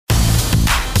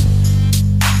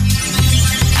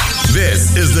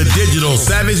This is the Digital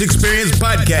Savage Experience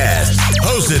Podcast,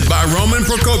 hosted by Roman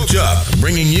Prokopchuk,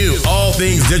 bringing you all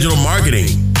things digital marketing,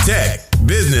 tech,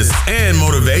 business, and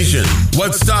motivation.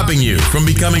 What's stopping you from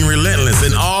becoming relentless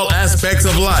in all aspects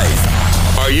of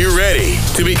life? Are you ready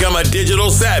to become a digital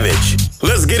savage?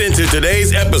 Let's get into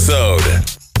today's episode.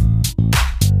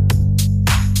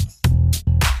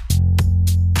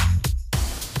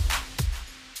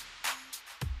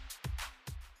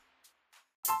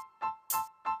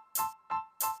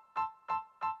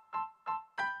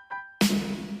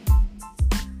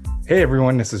 Hey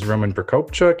everyone, this is Roman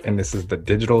Prokopchuk, and this is the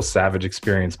Digital Savage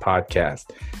Experience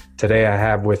Podcast. Today I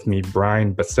have with me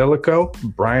Brian Basilico.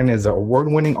 Brian is an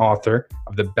award-winning author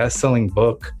of the best-selling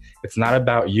book, It's Not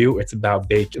About You, It's About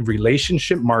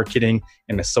Relationship Marketing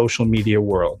in the Social Media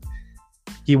World.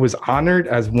 He was honored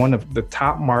as one of the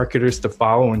top marketers to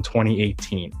follow in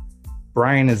 2018.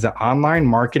 Brian is an online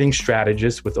marketing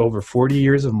strategist with over 40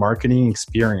 years of marketing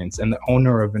experience and the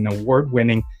owner of an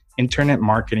award-winning internet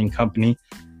marketing company,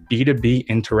 B2B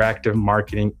Interactive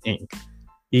Marketing, Inc.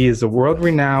 He is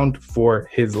world-renowned for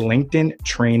his LinkedIn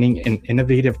training and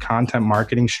innovative content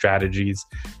marketing strategies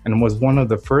and was one of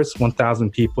the first 1,000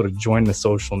 people to join the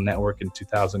social network in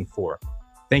 2004.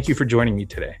 Thank you for joining me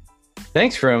today.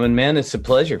 Thanks, Roman, man. It's a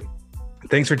pleasure.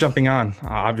 Thanks for jumping on.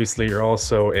 Obviously, you're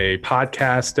also a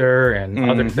podcaster and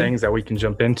other things that we can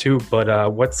jump into,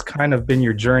 but what's kind of been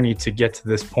your journey to get to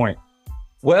this point?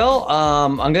 Well,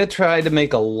 I'm going to try to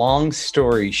make a long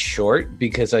story short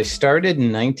because I started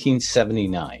in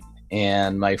 1979.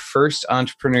 And my first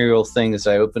entrepreneurial thing is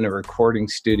I opened a recording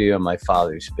studio in my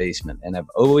father's basement. And I've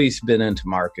always been into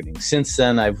marketing. Since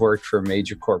then, I've worked for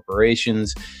major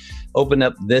corporations, opened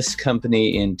up this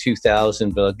company in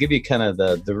 2000, but I'll give you kind of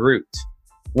the roots.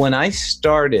 When I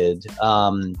started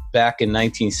back in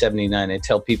 1979, I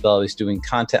tell people I was doing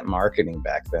content marketing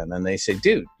back then. And they say,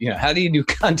 dude, how do you do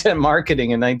content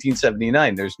marketing in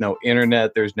 1979? There's no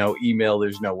internet, there's no email,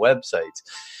 there's no websites.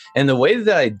 And the way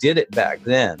that I did it back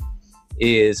then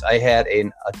is I had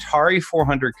an Atari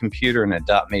 400 computer and a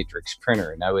dot matrix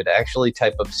printer. And I would actually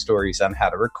type up stories on how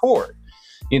to record.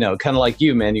 Kind of like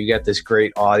you, man, you got this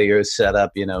great audio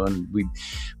setup, and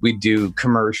we do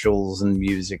commercials and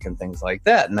music and things like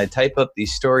that. And I type up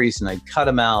these stories and I cut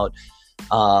them out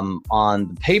on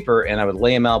the paper, and I would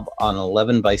lay them out on an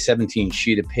 11 by 17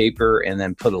 sheet of paper and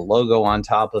then put a logo on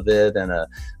top of it and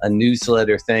a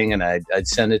newsletter thing. And I'd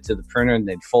send it to the printer and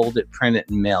they'd fold it, print it,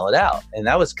 and mail it out. And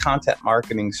that was content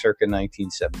marketing circa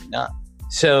 1979.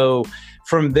 So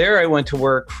from there, I went to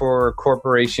work for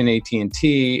corporation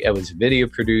AT&T. I was a video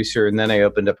producer, and then I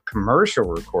opened up a commercial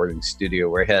recording studio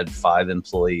where I had 5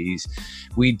 employees.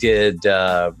 We did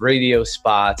radio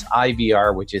spots,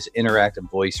 IVR, which is interactive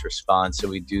voice response. So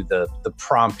we do the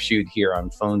prompt shoot here on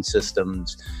phone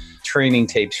systems, training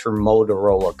tapes for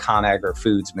Motorola, ConAgra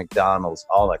Foods, McDonald's,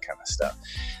 all that kind of stuff.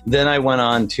 Then I went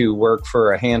on to work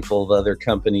for a handful of other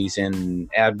companies in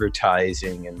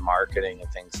advertising and marketing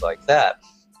and things like that.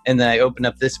 And then I opened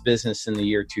up this business in the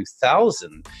year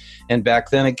 2000. And back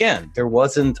then, again, there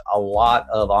wasn't a lot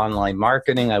of online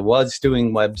marketing. I was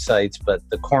doing websites, but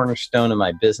the cornerstone of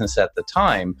my business at the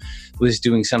time was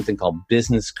doing something called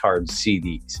business card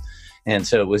CDs. And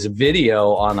so it was a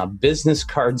video on a business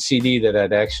card CD that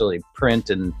I'd actually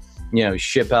print and,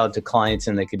 ship out to clients,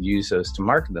 and they could use those to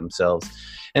market themselves.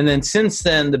 And then since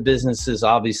then, the business has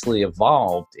obviously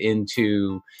evolved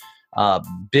into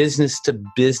business to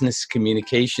business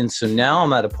communication. So now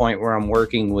I'm at a point where I'm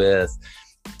working with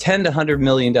 $10 to $100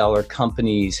 million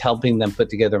companies, helping them put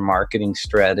together marketing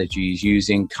strategies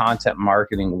using content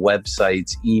marketing,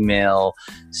 websites, email,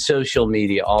 social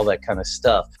media, all that kind of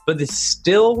stuff. But it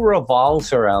still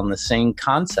revolves around the same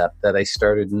concept that I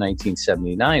started in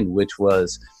 1979, which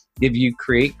was if you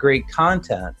create great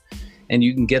content and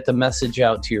you can get the message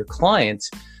out to your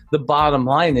clients, the bottom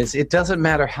line is it doesn't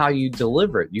matter how you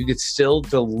deliver it. You could still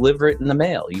deliver it in the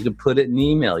mail. You could put it in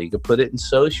email. You could put it in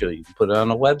social. You could put it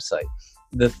on a website.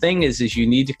 The thing is you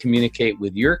need to communicate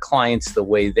with your clients the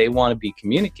way they want to be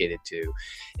communicated to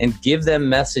and give them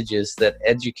messages that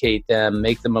educate them,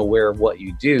 make them aware of what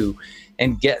you do,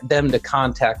 and get them to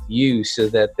contact you so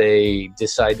that they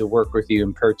decide to work with you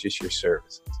and purchase your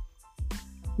services.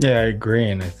 Yeah, I agree.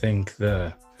 And I think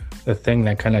the thing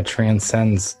that kind of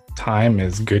transcends time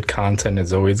is good content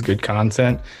is always good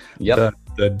content. Yep.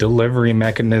 The delivery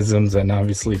mechanisms and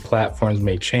obviously platforms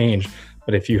may change,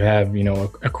 but if you have,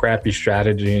 a crappy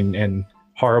strategy and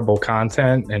horrible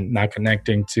content and not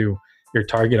connecting to your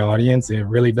target audience, it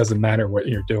really doesn't matter what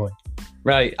you're doing.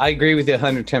 Right. I agree with you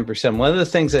 110%. One of the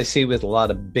things I see with a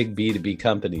lot of big B2B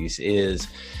companies is,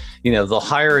 they'll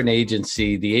hire an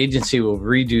agency. The agency will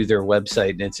redo their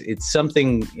website, and it's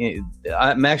something.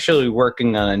 I'm actually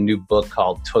working on a new book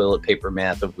called Toilet Paper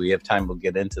Math. If we have time, we'll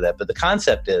get into that. But the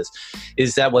concept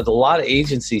is that what a lot of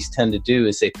agencies tend to do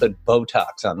is they put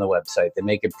Botox on the website. They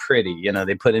make it pretty.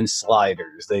 They put in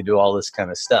sliders. They do all this kind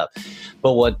of stuff.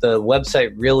 But what the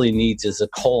website really needs is a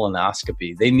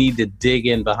colonoscopy. They need to dig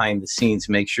in behind the scenes,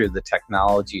 make sure the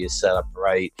technology is set up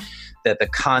right, that the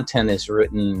content is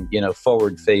written,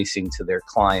 forward facing to their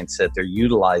clients, that they're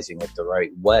utilizing it the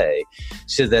right way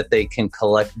so that they can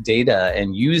collect data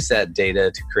and use that data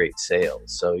to create sales.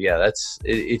 So yeah,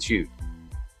 it's huge.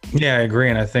 Yeah, I agree.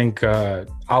 And I think a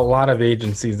lot of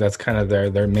agencies, that's kind of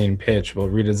their main pitch. Will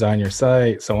redesign your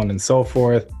site, so on and so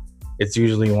forth. It's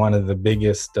usually one of the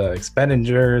biggest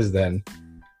expenditures, then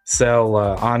sell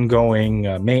ongoing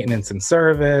maintenance and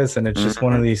service. And it's just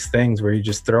one of these things where you're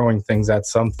just throwing things at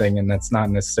something, and that's not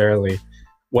necessarily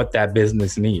what that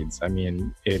business needs. I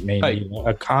mean, it may need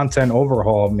a content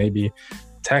overhaul. Maybe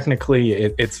technically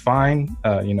it's fine.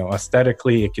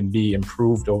 Aesthetically, it can be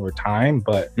improved over time.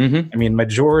 But I mean,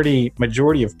 majority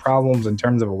of problems in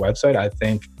terms of a website, I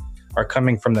think, are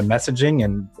coming from the messaging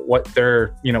and what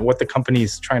what the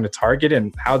company's trying to target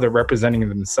and how they're representing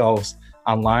themselves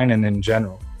online and in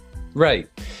general. Right.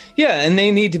 Yeah. And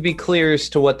they need to be clear as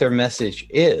to what their message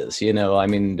is. I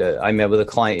met with a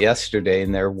client yesterday,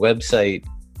 and their website,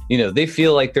 they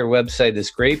feel like their website is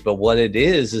great, but what it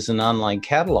is an online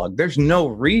catalog. There's no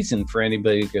reason for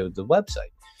anybody to go to the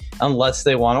website unless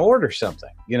they want to order something.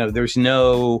 There's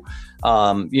no,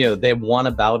 they have one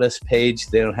about us page.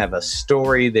 They don't have a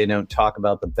story. They don't talk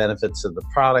about the benefits of the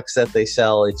products that they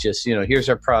sell. It's just, here's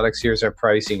our products, here's our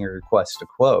pricing, or request a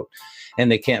quote. And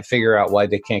they can't figure out why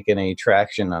they can't get any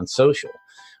traction on social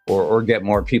or get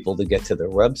more people to get to their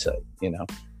website,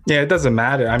 Yeah, it doesn't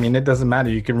matter. I mean, it doesn't matter.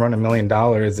 You can run $1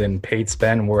 million in paid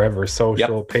spend wherever,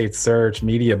 social, paid search,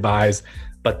 media buys.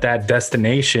 But that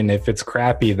destination, if it's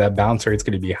crappy, that bounce rate's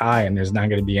going to be high, and there's not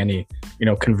going to be any,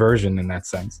 conversion in that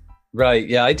sense. Right.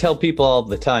 Yeah. I tell people all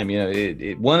the time,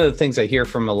 one of the things I hear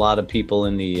from a lot of people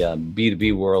in the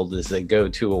B2B world is they go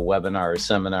to a webinar or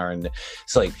seminar, and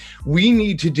it's like, we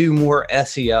need to do more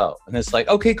SEO. And it's like,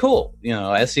 okay, cool.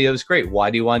 SEO is great. Why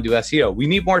do you want to do SEO? We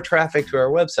need more traffic to our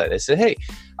website. I said, hey,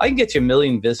 I can get you 1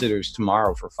 million visitors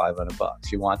tomorrow for $500.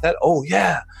 You want that? Oh,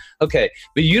 yeah. Okay.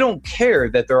 But you don't care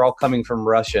that they're all coming from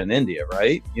Russia and India,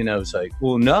 right? It's like,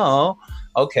 well, no.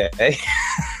 Okay.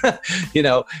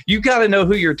 You got to know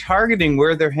who you're targeting,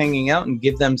 where they're hanging out, and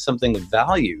give them something of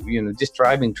value. Just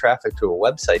driving traffic to a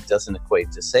website doesn't equate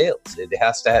to sales. It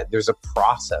has to there's a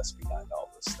process behind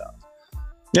all this stuff.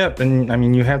 Yep. And I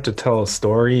mean, you have to tell a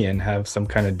story and have some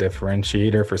kind of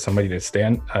differentiator for somebody to stay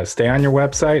on your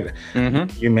website.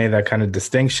 You made that kind of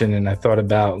distinction. And I thought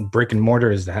about brick and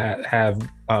mortars that have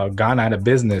gone out of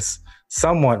business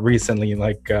somewhat recently,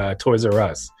 like Toys R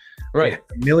Us. Right.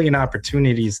 A million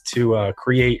opportunities to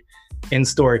create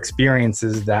in-store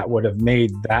experiences that would have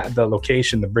made the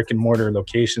location, the brick and mortar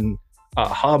location,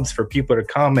 hubs for people to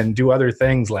come and do other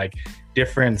things like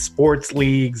different sports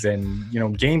leagues and,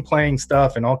 game playing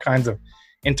stuff and all kinds of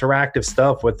interactive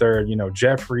stuff with their,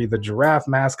 Jeffrey, the giraffe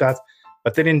mascots.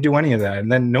 But they didn't do any of that.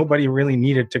 And then nobody really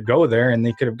needed to go there, and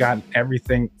they could have gotten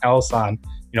everything else on,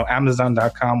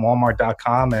 Amazon.com,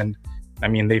 Walmart.com. And I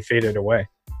mean, they faded away.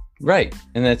 Right.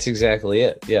 And that's exactly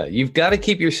it. Yeah. You've got to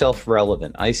keep yourself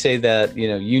relevant. I say that,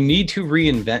 you need to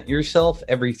reinvent yourself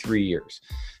every 3 years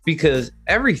because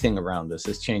everything around us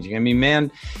is changing. I mean,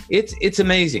 man, it's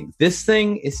amazing. This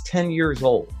thing is 10 years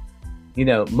old.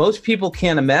 Most people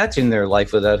can't imagine their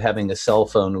life without having a cell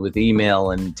phone with email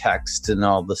and text and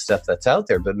all the stuff that's out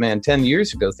there. But man, 10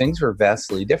 years ago, things were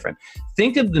vastly different.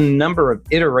 Think of the number of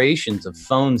iterations of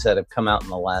phones that have come out in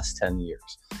the last 10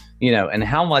 years. And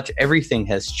how much everything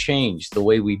has changed the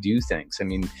way we do things. I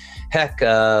mean, heck,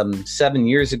 7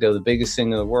 years ago, the biggest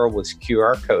thing in the world was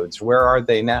QR codes. Where are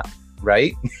they now?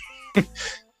 Right?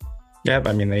 Yeah,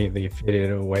 I mean, they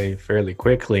faded away fairly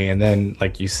quickly. And then,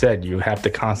 like you said, you have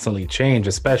to constantly change,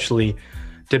 especially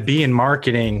to be in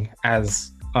marketing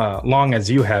as long as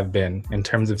you have been, in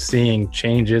terms of seeing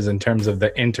changes in terms of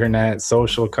the internet,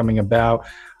 social coming about.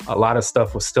 A lot of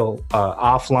stuff was still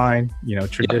offline,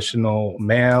 traditional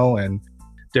mail and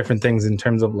different things in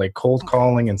terms of like cold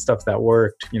calling and stuff that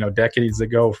worked, decades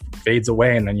ago fades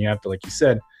away. And then you have to, like you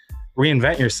said,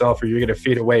 reinvent yourself or you're going to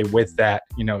fade away with that,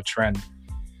 trend.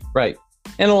 Right.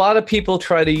 And a lot of people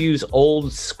try to use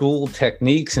old school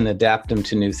techniques and adapt them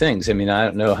to new things. I mean, I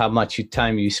don't know how much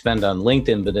time you spend on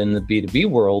LinkedIn, but in the B2B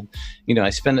world, I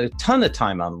spend a ton of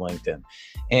time on LinkedIn.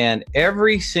 And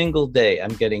every single day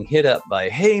I'm getting hit up by,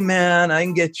 hey, man, I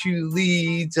can get you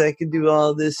leads. I can do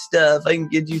all this stuff. I can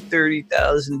get you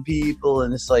 30,000 people.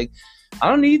 And it's like, I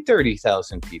don't need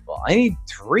 30,000 people. I need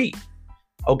 3.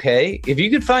 Okay, if you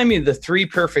could find me the 3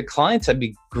 perfect clients, I'd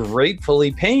be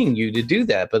gratefully paying you to do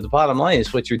that. But the bottom line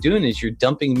is what you're doing is you're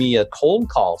dumping me a cold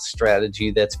call strategy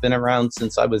that's been around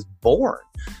since I was born.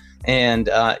 And,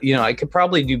 I could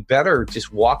probably do better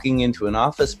just walking into an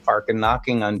office park and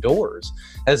knocking on doors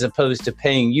as opposed to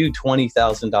paying you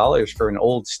 $20,000 for an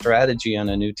old strategy on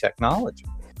a new technology.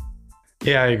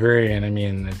 Yeah, I agree. And I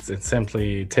mean, it's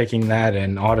simply taking that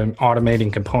and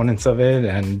automating components of it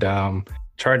and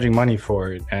charging money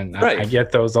for it. And right. I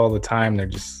get those all the time. They're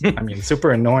just,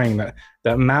 super annoying. The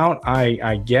amount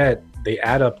I get, they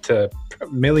add up to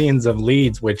millions of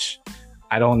leads, which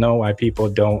I don't know why people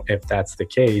don't, if that's the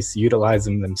case, utilize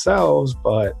them themselves.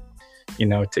 But,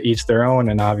 to each their own.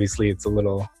 And obviously it's a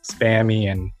little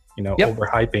spammy and,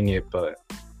 overhyping it. But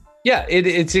yeah,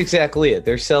 it's exactly it.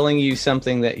 They're selling you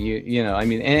something that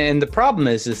and the problem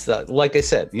is that, like I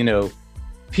said,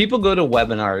 people go to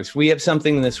webinars. We have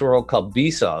something in this world called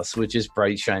BSOS, which is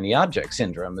bright, shiny object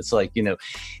syndrome. It's like,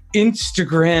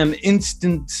 Instagram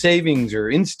instant savings or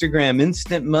Instagram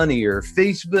instant money or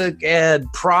Facebook ad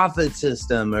profit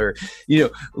system or,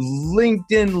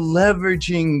 LinkedIn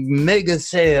leveraging mega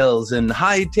sales and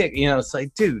high tech. It's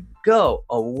like, dude, go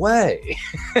away.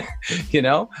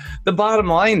 The bottom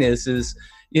line is,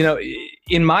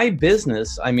 in my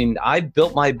business, I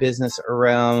built my business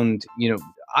around,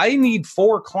 I need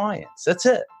 4 clients. That's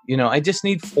it. I just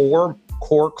need 4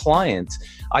 core clients.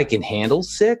 I can handle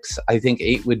 6. I think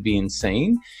 8 would be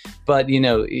insane. But,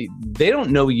 they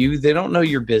don't know you. They don't know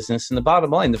your business. And the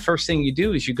bottom line, the first thing you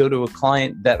do is you go to a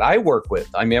client that I work with.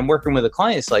 I'm working with a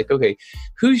client. It's like, okay,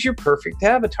 who's your perfect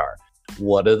avatar?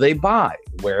 What do they buy?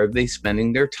 Where are they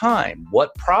spending their time?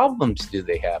 What problems do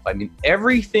they have?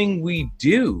 Everything we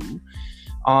do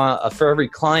for every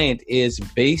client is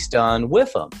based on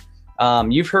WIFM.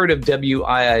 You've heard of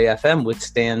WIIFM,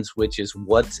 which is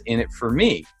what's in it for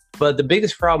me. But the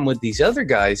biggest problem with these other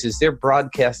guys is they're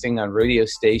broadcasting on radio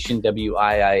station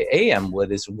WIIAM,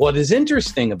 what is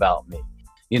interesting about me.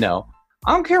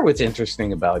 I don't care what's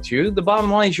interesting about you. The bottom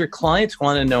line is your clients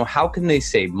want to know how can they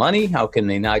save money? How can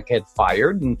they not get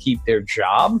fired and keep their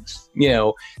job?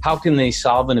 How can they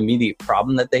solve an immediate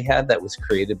problem that they had that was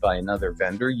created by another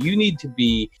vendor? You need to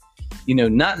be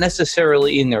not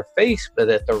necessarily in their face, but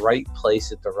at the right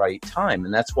place at the right time.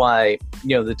 And that's why,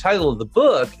 the title of the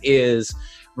book is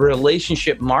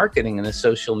Relationship Marketing in the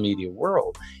Social Media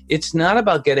World. It's not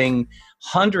about getting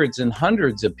hundreds and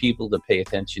hundreds of people to pay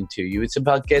attention to you. It's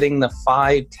about getting the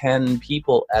 5-10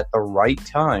 people at the right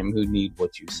time who need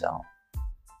what you sell.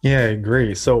 Yeah, I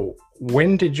agree. So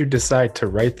when did you decide to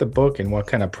write the book and what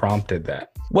kind of prompted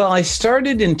that? Well, I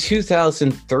started in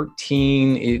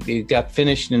 2013. It got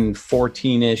finished in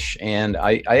 14-ish. And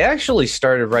I actually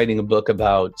started writing a book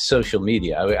about social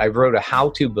media. I wrote a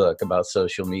how-to book about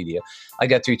social media. I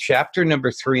got through chapter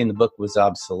number 3 and the book was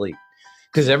obsolete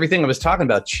because everything I was talking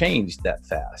about changed that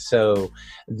fast. So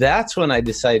that's when I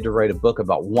decided to write a book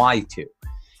about why to.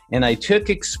 And I took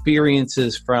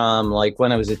experiences from like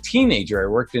when I was a teenager, I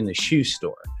worked in the shoe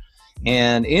store.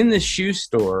 And in the shoe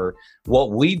store,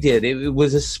 what we did, it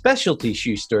was a specialty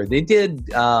shoe store. They did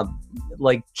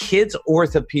like kids'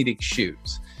 orthopedic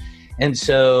shoes. And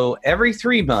so every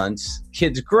 3 months,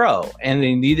 kids grow and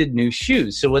they needed new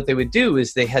shoes. So what they would do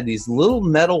is they had these little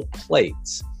metal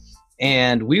plates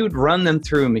and we would run them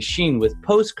through a machine with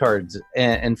postcards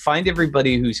and find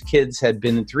everybody whose kids had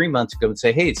been in 3 months ago and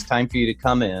say, hey, it's time for you to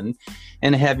come in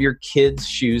and have your kids'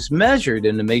 shoes measured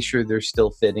and to make sure they're still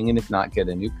fitting and if not, get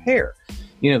a new pair.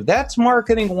 That's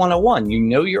marketing 101. You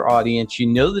know your audience, you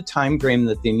know the time frame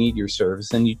that they need your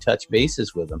service, and you touch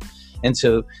bases with them. And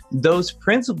so those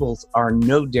principles are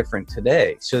no different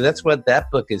today. So that's what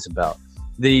that book is about.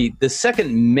 The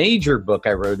second major book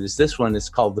I wrote is this one. It's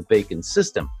called The Bacon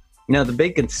System. Now, the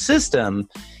Bacon System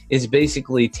is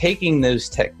basically taking those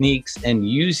techniques and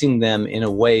using them in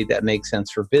a way that makes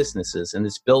sense for businesses. And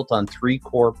it's built on 3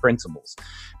 core principles.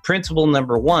 Principle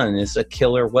number 1 is a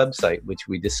killer website, which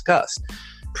we discussed.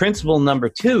 Principle number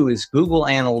 2 is Google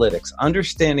Analytics,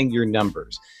 understanding your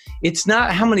numbers. It's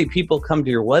not how many people come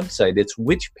to your website. It's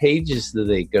which pages do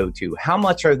they go to? How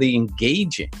much are they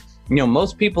engaging?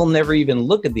 Most people never even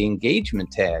look at the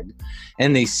engagement tag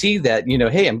and they see that,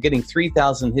 hey, I'm getting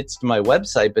 3,000 hits to my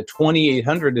website, but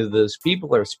 2,800 of those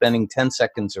people are spending 10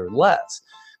 seconds or less.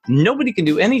 Nobody can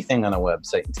do anything on a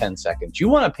website in 10 seconds. You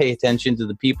want to pay attention to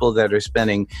the people that are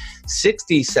spending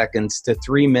 60 seconds to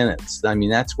 3 minutes. I mean,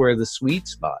 that's where the sweet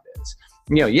spot is.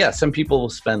 Some people will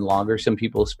spend longer, some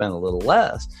people will spend a little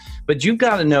less, but you've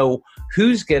got to know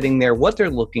who's getting there, what they're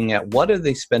looking at, what are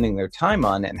they spending their time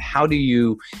on, and how do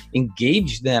you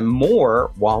engage them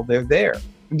more while they're there.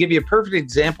 I'll give you a perfect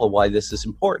example of why this is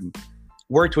important.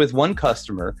 Worked with one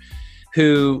customer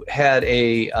who had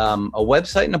a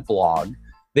website and a blog.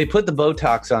 They put the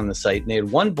Botox on the site, and they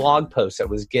had one blog post that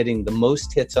was getting the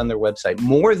most hits on their website,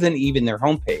 more than even their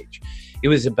homepage. It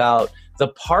was about the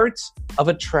parts of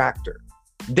a tractor.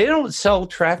 They don't sell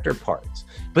tractor parts,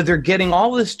 but they're getting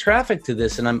all this traffic to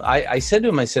this. And I said to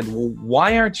him, well,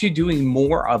 why aren't you doing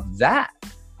more of that?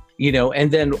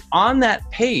 And then on that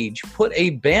page, put a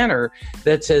banner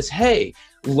that says, hey,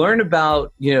 learn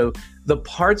about, the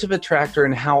parts of a tractor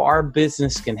and how our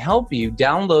business can help you.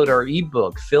 Download our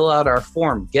ebook, fill out our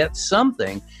form, get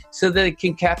something so that it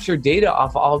can capture data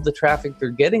off all of the traffic they're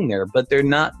getting there, but they're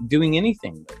not doing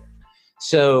anything with it.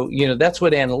 So, that's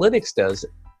what analytics does.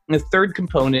 And the third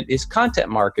component is content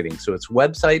marketing. So it's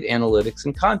website, analytics,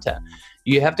 and content.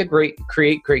 You have to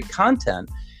create great content,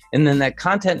 and then that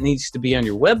content needs to be on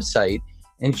your website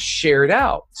and share it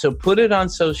out. So put it on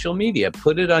social media,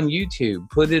 put it on YouTube,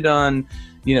 put it on,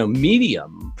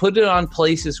 Medium, put it on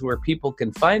places where people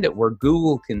can find it, where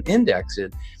Google can index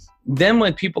it. Then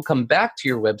when people come back to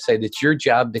your website, it's your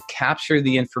job to capture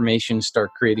the information,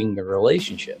 start creating the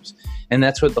relationships. And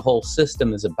that's what the whole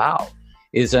system is about,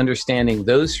 is understanding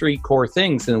those three core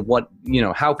things. And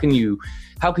how can you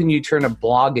turn a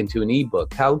blog into an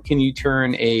ebook? How can you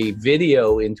turn a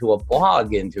video into a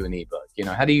blog into an ebook?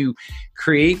 How do you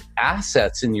create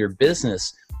assets in your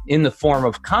business in the form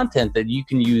of content that you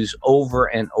can use over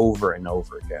and over and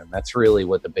over again? That's really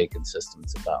what the Bacon system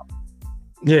is about.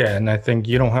 Yeah, and I think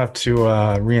you don't have to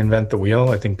reinvent the wheel.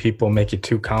 I think people make it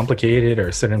too complicated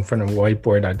or sit in front of a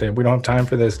whiteboard. I think we don't have time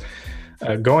for this.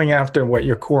 Going after what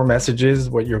your core message is,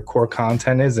 what your core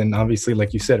content is, and obviously,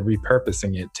 like you said,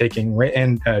 repurposing it, taking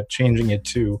written, changing it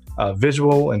to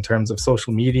visual in terms of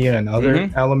social media and other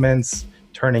elements,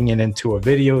 turning it into a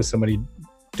video, somebody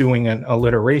doing an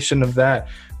alliteration of that,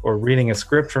 or reading a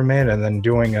script from it, and then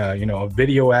doing a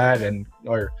video ad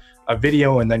or a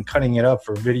video and then cutting it up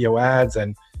for video ads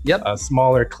and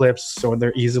smaller clips so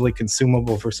they're easily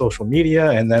consumable for social media.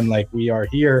 And then, like we are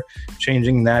here,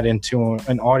 changing that into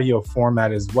an audio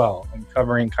format as well, and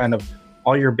covering kind of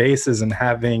all your bases and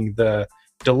having the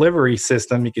delivery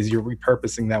system, because you're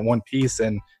repurposing that one piece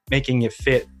and making it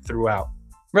fit throughout.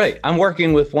 Right. I'm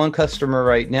working with one customer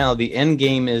right now. The end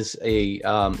game is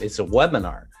it's a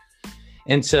webinar.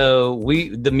 And so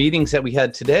the meetings that we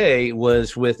had today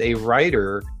was with a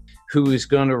writer who is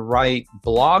going to write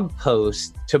blog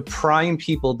posts to prime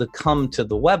people to come to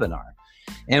the webinar.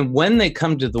 And when they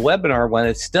come to the webinar, when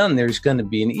it's done, there's going to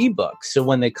be an ebook. So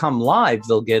when they come live,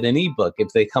 they'll get an ebook.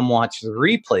 If they come watch the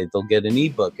replay, they'll get an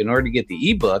ebook. In order to get the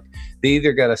ebook, they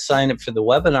either got to sign up for the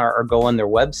webinar or go on their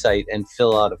website and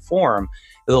fill out a form.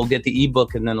 They'll get the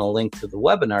ebook and then a link to the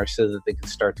webinar so that they can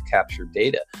start to capture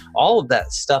data. All of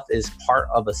that stuff is part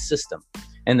of a system.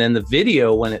 And then the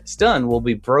video, when it's done, will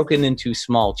be broken into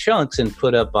small chunks and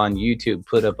put up on YouTube,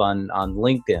 put up on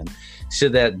LinkedIn, so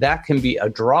that can be a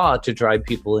draw to drive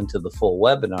people into the full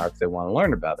webinar if they want to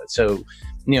learn about it. So,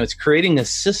 it's creating a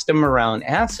system around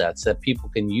assets that people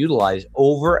can utilize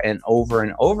over and over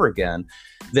and over again,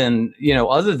 then,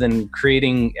 other than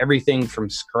creating everything from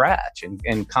scratch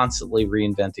and constantly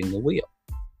reinventing the wheel.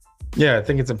 Yeah, I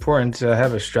think it's important to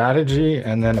have a strategy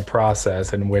and then a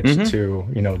process in which to,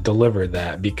 deliver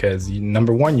that, because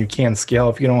number one, you can't scale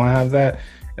if you don't have that.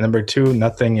 And number two,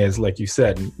 nothing is, like you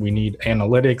said, we need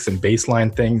analytics and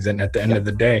baseline things. And at the end of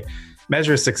the day,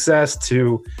 measure success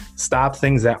to stop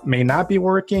things that may not be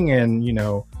working and,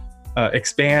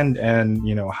 expand and,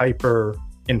 hyper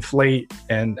inflate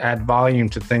and add volume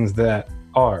to things that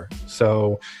are.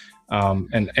 So,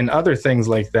 and other things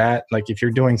like that, like if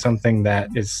you're doing something that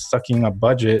is sucking up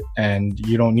budget and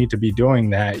you don't need to be doing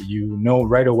that,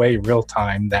 right away, real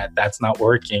time, that that's not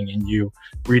working, and you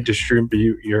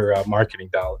redistribute your marketing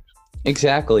dollars.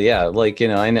 Exactly. Yeah. Like,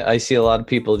 I see a lot of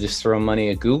people just throw money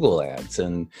at Google ads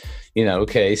and,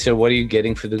 okay, so what are you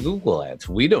getting for the Google ads?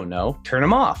 We don't know. Turn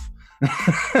them off.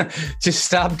 Just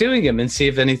stop doing them and see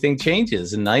if anything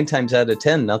changes. And 9 times out of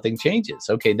 10, nothing changes.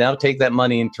 Okay, now take that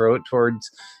money and throw it towards,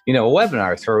 a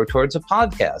webinar, throw it towards a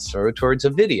podcast, throw it towards a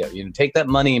video. Take that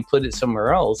money and put it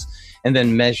somewhere else and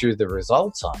then measure the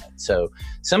results on it. So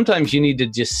sometimes you need to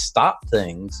just stop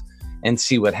things and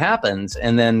see what happens,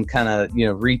 and then kind of,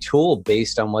 retool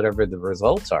based on whatever the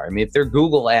results are. I mean, if their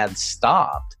Google ads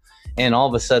stopped, and all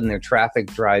of a sudden their traffic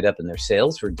dried up and their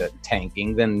sales were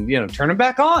tanking, then, turn them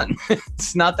back on.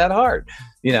 It's not that hard,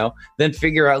 then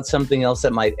figure out something else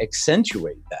that might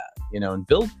accentuate that, and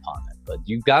build upon it. But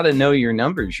you've got to know your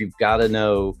numbers. You've got to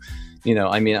know,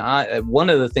 one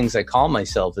of the things I call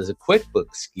myself is a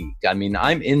QuickBooks geek. I mean,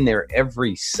 I'm in there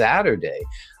every Saturday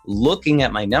looking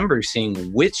at my numbers,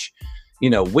 seeing which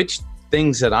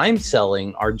things that I'm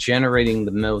selling are generating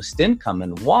the most income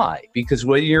and why. Because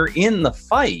when you're in the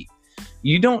fight,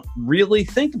 you don't really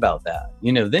think about that.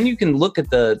 Then you can look at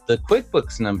the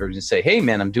QuickBooks numbers and say, hey,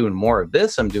 man, I'm doing more of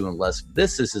this. I'm doing less of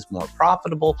this. This is more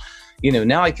profitable.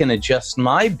 Now I can adjust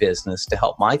my business to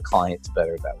help my clients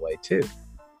better that way too.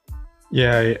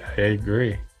 Yeah, I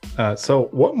agree. So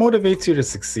what motivates you to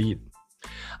succeed?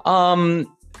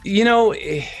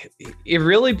 It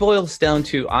really boils down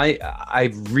to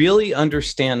I really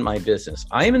understand my business.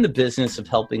 I am in the business of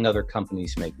helping other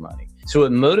companies make money. So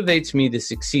it motivates me to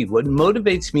succeed. What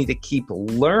motivates me to keep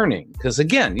learning? Because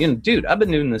again, dude, I've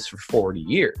been doing this for 40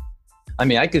 years. I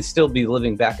mean, I could still be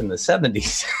living back in the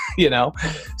 70s,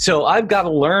 So I've got to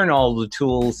learn all the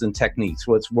tools and techniques,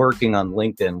 what's working on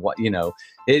LinkedIn,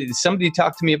 somebody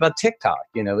talked to me about TikTok.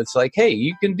 It's like, hey,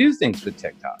 you can do things with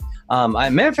TikTok.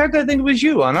 Matter of fact, I think it was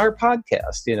you on our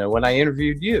podcast, when I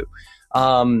interviewed you.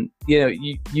 I'm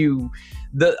in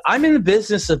the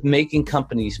business of making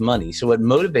companies money. So what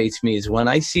motivates me is when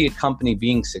I see a company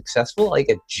being successful, I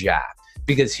get jacked.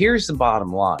 Because here's the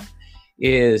bottom line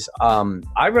is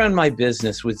I run my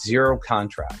business with 0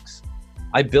 contracts.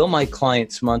 I bill my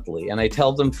clients monthly and I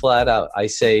tell them flat out, I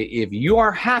say, if you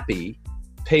are happy,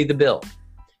 pay the bill.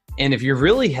 And if you're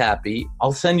really happy,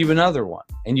 I'll send you another one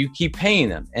and you keep paying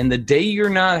them. And the day you're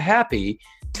not happy,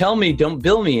 tell me, don't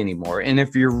bill me anymore. And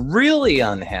if you're really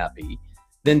unhappy,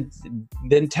 then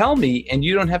tell me and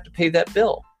you don't have to pay that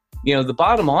bill. The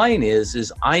bottom line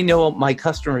is I know my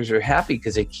customers are happy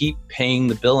because they keep paying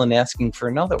the bill and asking for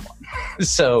another one.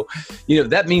 So,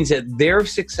 that means that they're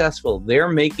successful. They're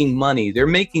making money. They're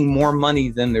making more money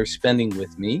than they're spending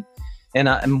with me.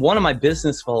 And one of my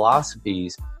business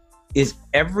philosophies is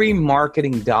every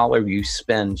marketing dollar you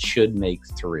spend should make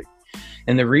 3.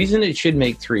 And the reason it should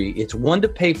make 3, it's 1 to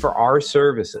pay for our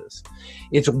services.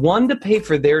 It's 1 to pay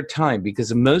for their time, because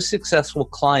the most successful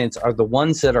clients are the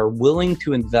ones that are willing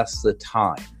to invest the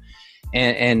time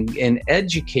and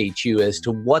educate you as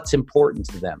to what's important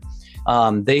to them.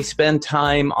 They spend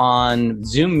time on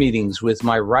Zoom meetings with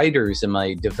my writers and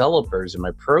my developers and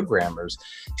my programmers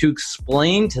to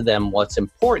explain to them what's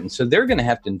important. So they're going to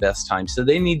have to invest time. So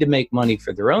they need to make money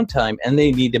for their own time and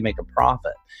they need to make a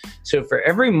profit. So for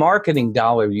every marketing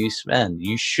dollar you spend,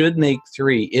 you should make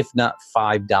 3, if not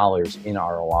 $5 in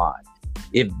ROI.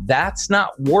 If that's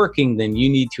not working, then you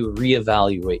need to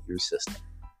reevaluate your system.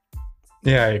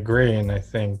 Yeah, I agree. And I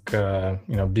think,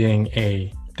 being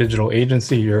a digital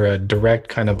agency, you're a direct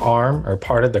kind of arm or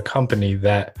part of the company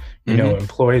that,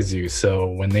 employs you.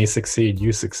 So when they succeed,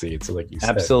 you succeed. So like you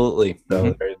said. Absolutely.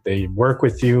 So they work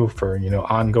with you for,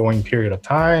 ongoing period of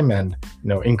time and,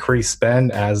 increase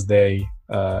spend as they,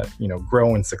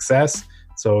 grow in success.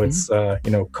 So it's,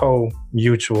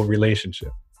 co-mutual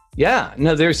relationship. Yeah,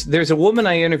 no, there's a woman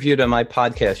I interviewed on my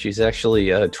podcast. She's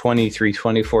actually 23,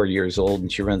 24 years old,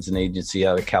 and she runs an agency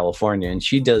out of California, and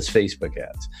she does Facebook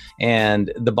ads.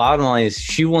 And the bottom line is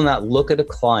she will not look at a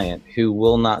client who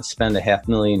will not spend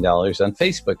 $500,000 on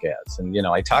Facebook ads. And,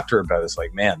 I talked to her about this,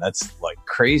 like, man, that's like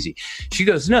crazy. She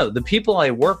goes, no, the people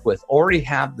I work with already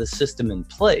have the system in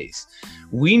place.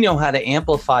 We know how to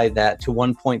amplify that to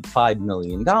 $1.5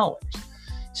 million.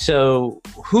 So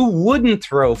who wouldn't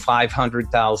throw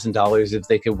 $500,000 if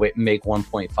they could make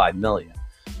 1.5 million?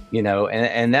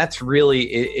 And that's really,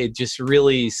 it just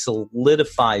really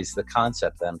solidifies the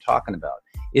concept that I'm talking about.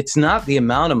 It's not the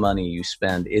amount of money you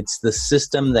spend, it's the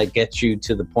system that gets you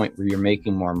to the point where you're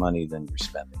making more money than you're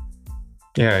spending.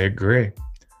 Yeah, I agree.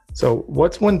 So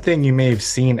what's one thing you may have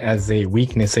seen as a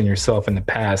weakness in yourself in the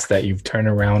past that you've turned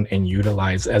around and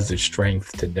utilized as a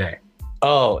strength today?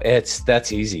 Oh,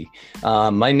 that's easy.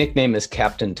 My nickname is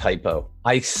Captain Typo.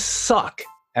 I suck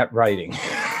at writing.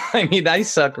 I mean, I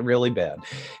suck really bad.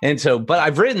 And so, but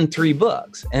I've written 3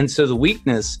 books. And so the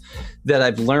weakness that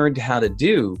I've learned how to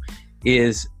do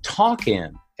is talk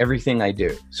in everything I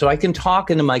do. So I can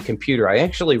talk into my computer. I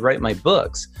actually write my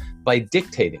books by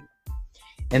dictating.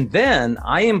 And then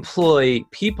I employ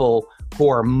people who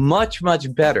are much,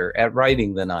 much better at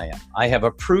writing than I am. I have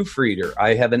a proofreader.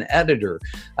 I have an editor.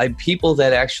 I have people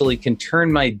that actually can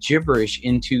turn my gibberish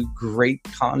into great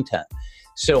content.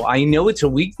 So I know it's a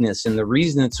weakness, and the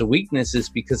reason it's a weakness is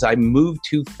because I move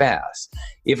too fast.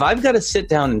 If I've got to sit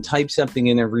down and type something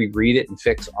in and reread it and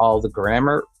fix all the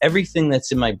grammar, everything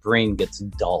that's in my brain gets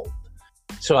dulled.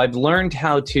 So I've learned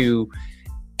how to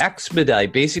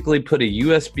expedite, basically put a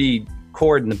USB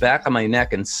cord in the back of my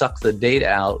neck and suck the data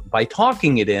out by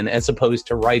talking it in as opposed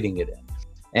to writing it in.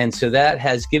 And so that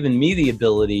has given me the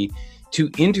ability to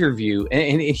interview.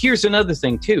 And here's another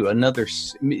thing too,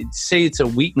 say it's a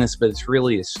weakness, but it's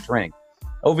really a strength.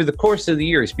 Over the course of the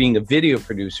years, being a video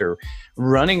producer,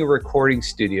 running a recording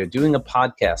studio, doing a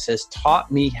podcast has taught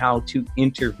me how to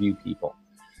interview people.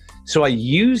 So I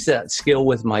use that skill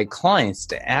with my clients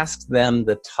to ask them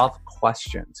the tough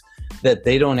questions that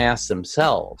they don't ask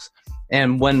themselves.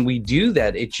 And when we do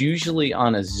that, it's usually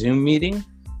on a Zoom meeting,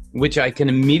 which I can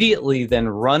immediately then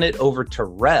run it over to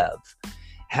Rev,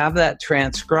 have that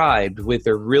transcribed with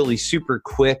a really super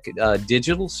quick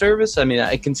digital service. I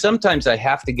mean, sometimes I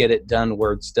have to get it done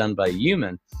where it's done by a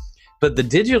human, but the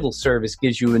digital service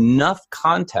gives you enough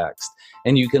context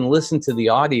and you can listen to the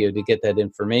audio to get that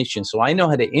information. So I know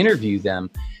how to interview them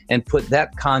and put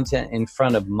that content in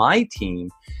front of my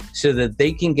team so that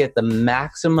they can get the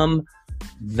maximum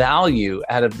value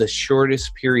out of the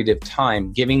shortest period of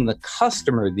time, giving the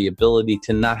customer the ability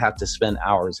to not have to spend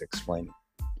hours explaining.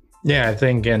 Yeah, I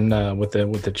think with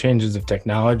the changes of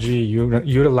technology,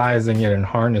 utilizing it and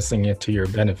harnessing it to your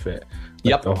benefit.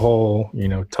 Yep. The whole,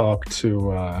 talk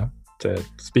to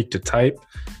speak to type.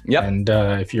 Yep. And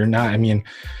if you're not,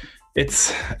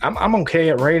 I'm okay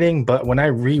at writing, but when I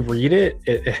reread it,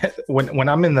 when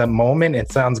I'm in the moment,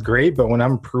 it sounds great, but when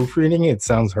I'm proofreading it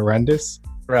sounds horrendous.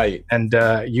 Right. And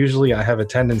usually I have a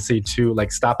tendency to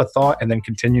stop a thought and then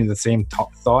continue the same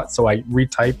thought. So I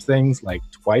retype things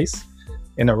twice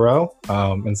in a row,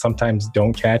 and sometimes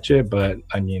don't catch it. But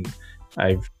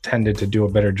I've tended to do a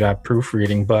better job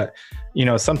proofreading. But,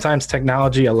 sometimes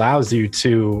technology allows you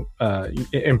to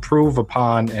improve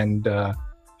upon and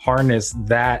harness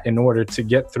that in order to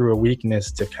get through a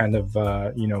weakness to kind of,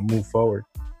 move forward.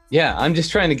 Yeah, I'm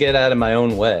just trying to get out of my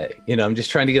own way. I'm just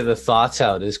trying to get the thoughts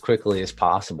out as quickly as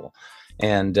possible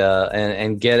and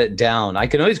get it down. I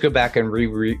can always go back and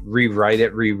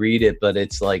reread it, but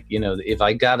it's if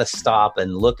I got to stop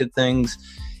and look at things,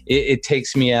 it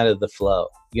takes me out of the flow.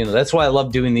 That's why I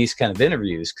love doing these kind of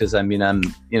interviews, because I'm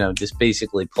just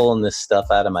basically pulling this stuff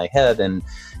out of my head and,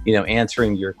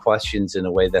 answering your questions in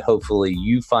a way that hopefully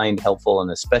you find helpful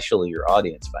and especially your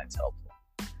audience finds helpful.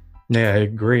 Yeah, I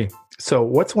agree. So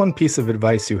what's one piece of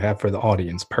advice you have for the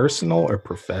audience, personal or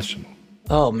professional?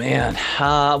 Oh, man.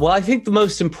 Well, I think the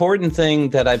most important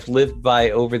thing that I've lived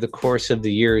by over the course of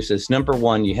the years is, number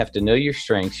one, you have to know your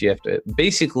strengths. You have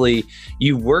to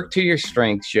you work to your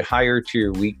strengths, you hire to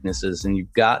your weaknesses, and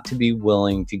you've got to be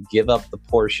willing to give up the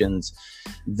portions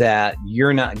that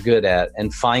you're not good at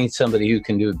and find somebody who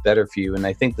can do it better for you. And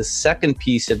I think the second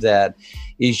piece of that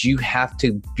is you have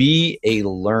to be a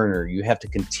learner. You have to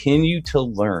continue to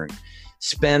learn.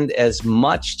 Spend as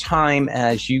much time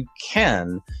as you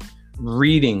can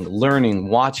reading, learning,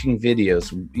 watching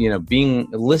videos,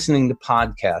 listening to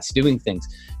podcasts, doing things.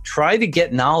 Try to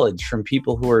get knowledge from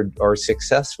people who are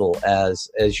successful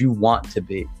as you want to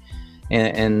be.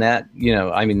 And that,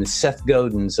 the Seth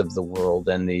Godins of the world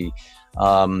and the,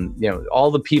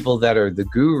 all the people that are the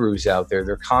gurus out there,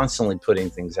 they're constantly putting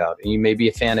things out. And you may be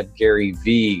a fan of Gary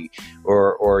Vee,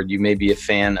 or you may be a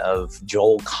fan of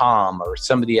Joel Comm, or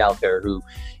somebody out there who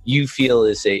you feel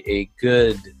is a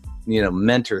good,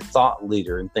 mentor, thought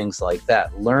leader, and things like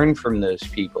that. Learn from those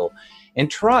people and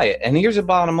try it. And here's a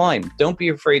bottom line. Don't be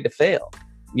afraid to fail.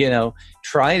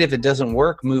 Try it. If it doesn't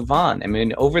work, move on.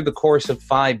 Over the course of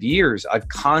 5 years, I've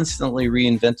constantly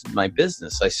reinvented my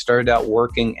business. I started out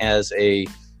working as a,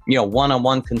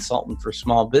 one-on-one consultant for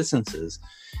small businesses.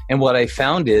 And what I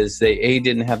found is they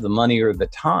didn't have the money or the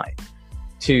time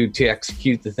to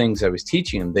execute the things I was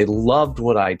teaching them. They loved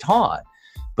what I taught,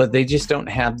 but they just don't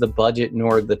have the budget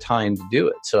nor the time to do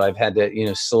it. So I've had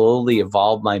to, slowly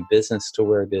evolve my business to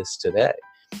where it is today.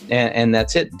 And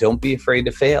that's it. Don't be afraid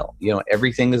to fail.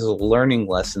 Everything is a learning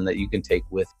lesson that you can take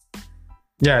with you.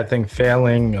 Yeah, I think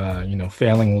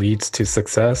failing leads to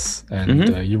success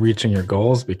and you reaching your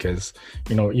goals, because,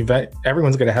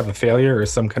 everyone's going to have a failure or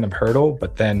some kind of hurdle,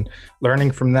 but then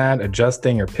learning from that,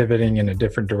 adjusting or pivoting in a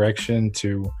different direction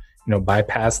to,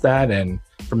 bypass that. And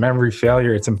from every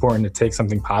failure, it's important to take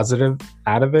something positive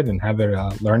out of it and have it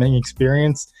a learning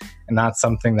experience, and not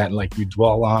something that you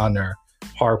dwell on or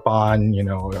harp on.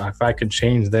 If I could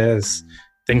change this,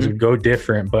 things would go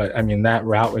different. But I mean, that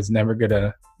route was never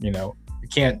gonna, you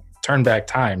can't turn back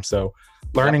time. So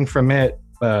learning from it,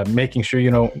 making sure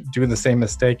you don't do the same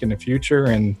mistake in the future,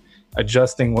 and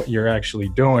adjusting what you're actually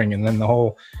doing. And then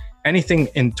anything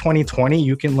in 2020,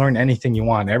 you can learn anything you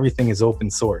want. Everything is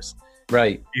open source.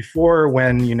 Right. Before,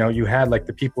 when, you had like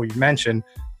the people you mentioned,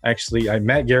 actually, I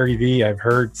met Gary Vee. I've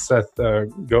heard Seth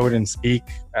Godin speak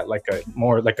at like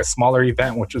a smaller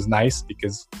event, which was nice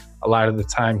because a lot of the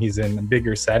time he's in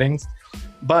bigger settings.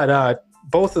 But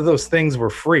both of those things were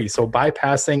free. So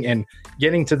bypassing and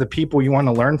getting to the people you want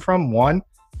to learn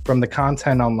from the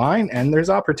content online, and there's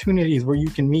opportunities where you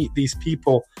can meet these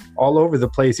people all over the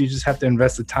place. You just have to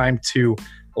invest the time to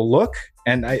look.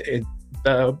 And I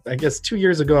guess 2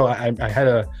 years ago, I had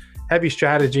a heavy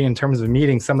strategy in terms of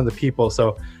meeting some of the people.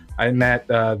 So I met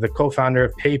the co-founder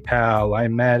of PayPal. I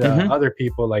met other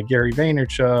people like Gary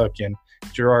Vaynerchuk and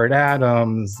Gerard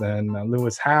Adams and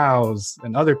Lewis Howes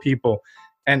and other people.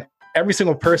 And every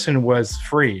single person was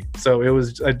free. So it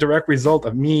was a direct result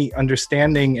of me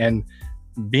understanding and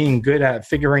being good at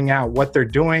figuring out what they're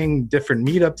doing, different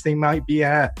meetups they might be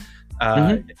at.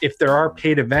 If there are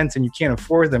paid events and you can't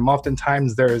afford them,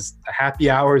 oftentimes there's happy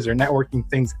hours or networking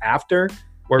things after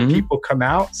where people come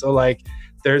out. So like,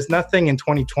 there's nothing in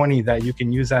 2020 that you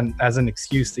can use as an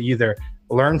excuse to either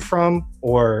learn from,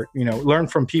 or learn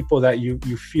from people that you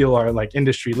feel are like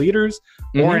industry leaders,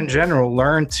 or in general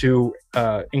learn to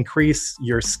increase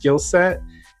your skill set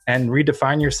and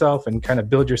redefine yourself and kind of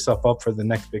build yourself up for the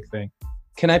next big thing.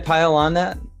 Can I pile on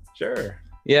that? Sure.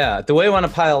 Yeah, the way I want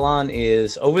to pile on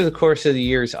is, over the course of the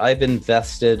years, I've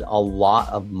invested a lot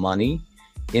of money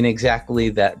in exactly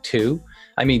that too.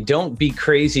 I mean, don't be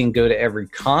crazy and go to every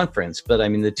conference, but I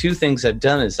mean, the two things I've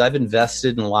done is I've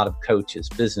invested in a lot of coaches,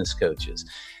 business coaches,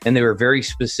 and they were very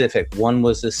specific. One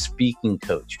was a speaking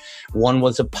coach. One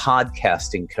was a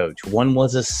podcasting coach. One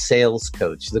was a sales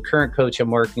coach. The current coach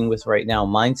I'm working with right now,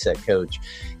 mindset coach,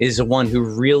 is the one who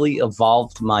really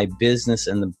evolved my business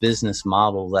and the business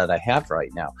model that I have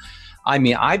right now. I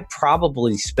mean, I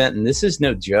probably spent, and this is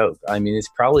no joke, I mean, it's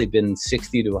probably been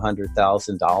 $60,000 to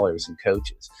 $100,000 in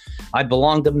coaches. I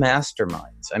belong to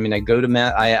masterminds. I mean,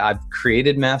 I've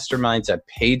created masterminds, I've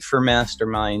paid for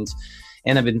masterminds,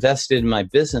 and I've invested in my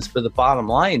business. But the bottom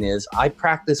line is, I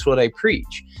practice what I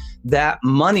preach. That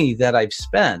money that I've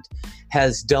spent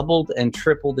has doubled and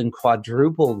tripled and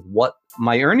quadrupled what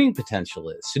my earning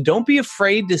potential is. So don't be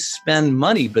afraid to spend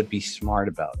money, but be smart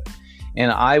about it. And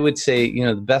I would say,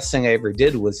 the best thing I ever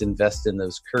did was invest in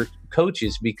those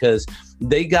coaches, because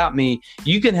they got me.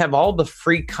 You can have all the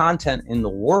free content in the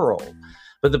world,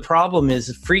 but the problem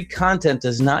is free content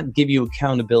does not give you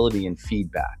accountability and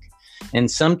feedback. And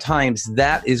sometimes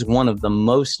that is one of the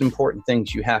most important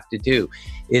things you have to do,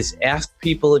 is ask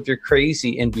people if you're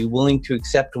crazy and be willing to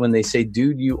accept when they say,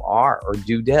 dude, you are, or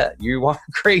dudette, you are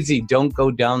crazy. Don't go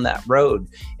down that road.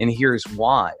 And here's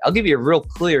why. I'll give you a real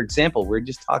clear example. We were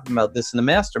just talking about this in the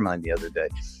mastermind the other day,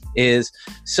 is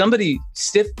somebody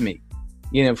stiffed me,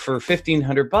 for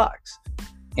 $1,500.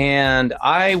 And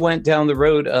I went down the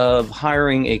road of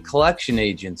hiring a collection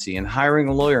agency and hiring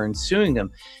a lawyer and suing them.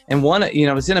 And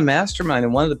I was in a mastermind,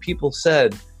 and one of the people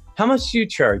said, how much do you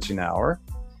charge an hour?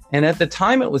 And at the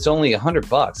time it was only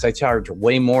 $100. I charge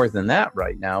way more than that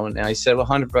right now. And I said, well,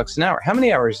 $100 an hour. How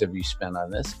many hours have you spent on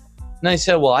this? And I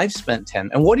said, well, I've spent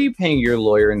 10. And what are you paying your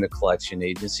lawyer in the collection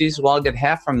agencies? Well, I'll get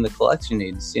half from the collection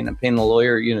agency, and I'm paying the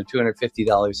lawyer,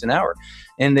 $250 an hour.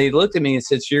 And they looked at me and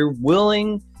said, so you're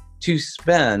willing to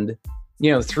spend,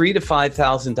 $3,000 to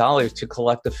 $5,000 to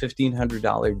collect a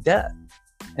 $1,500 debt?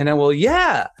 And I, well,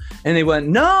 yeah. And they went,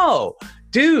 no,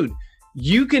 dude,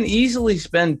 you can easily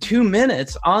spend 2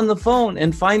 minutes on the phone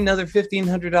and find another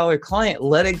 $1,500 client.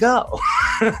 Let it go.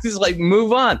 It's like,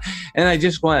 move on. And I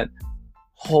just went,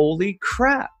 holy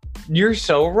crap, you're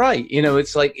so right.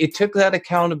 It's like, it took that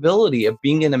accountability of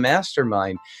being in a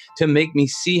mastermind to make me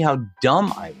see how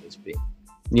dumb I was being,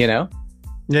 Yeah,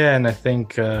 and I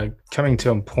think coming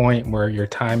to a point where your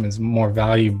time is more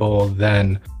valuable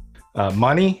than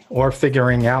money, or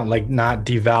figuring out, like, not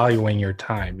devaluing your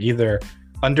time, either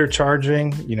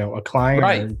undercharging, a client,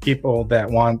 right, or people that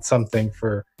want something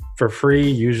for free.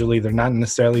 Usually they're not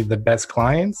necessarily the best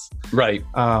clients. Right.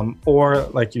 Or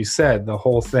like you said, the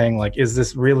whole thing, like, is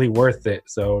this really worth it?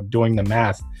 So doing the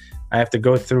math, I have to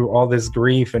go through all this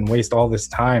grief and waste all this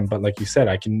time. But like you said,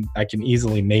 I can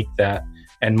easily make that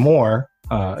and more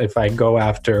if I go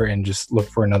after and just look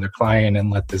for another client and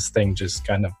let this thing just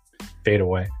kind of fade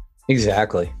away.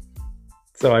 Exactly.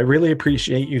 So I really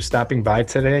appreciate you stopping by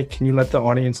today. Can you let the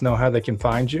audience know how they can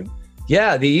find you?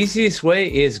 Yeah, the easiest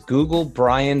way is Google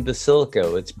Brian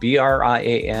Basilico. It's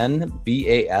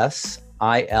BrianBasilico.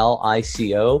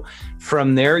 ILICO.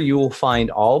 From there, you will find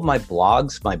all of my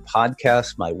blogs, my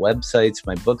podcasts, my websites,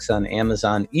 my books on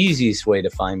Amazon. Easiest way to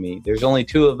find me. There's only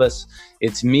two of us.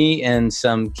 It's me and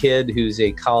some kid who's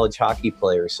a college hockey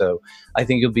player. So I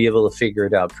think you'll be able to figure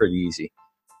it out pretty easy.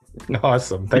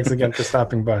 Awesome. Thanks again for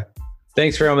stopping by.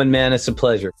 Thanks, Roman, man. It's a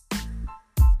pleasure.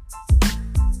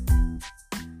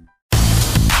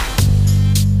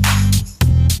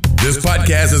 This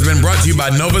podcast has been brought to you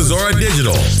by Nova Zora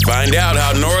Digital. Find out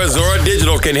how Nova Zora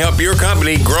Digital can help your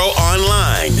company grow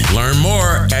online. Learn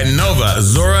more at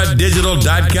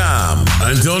novazoradigital.com.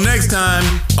 Until next time,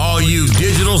 all you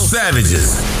digital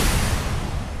savages.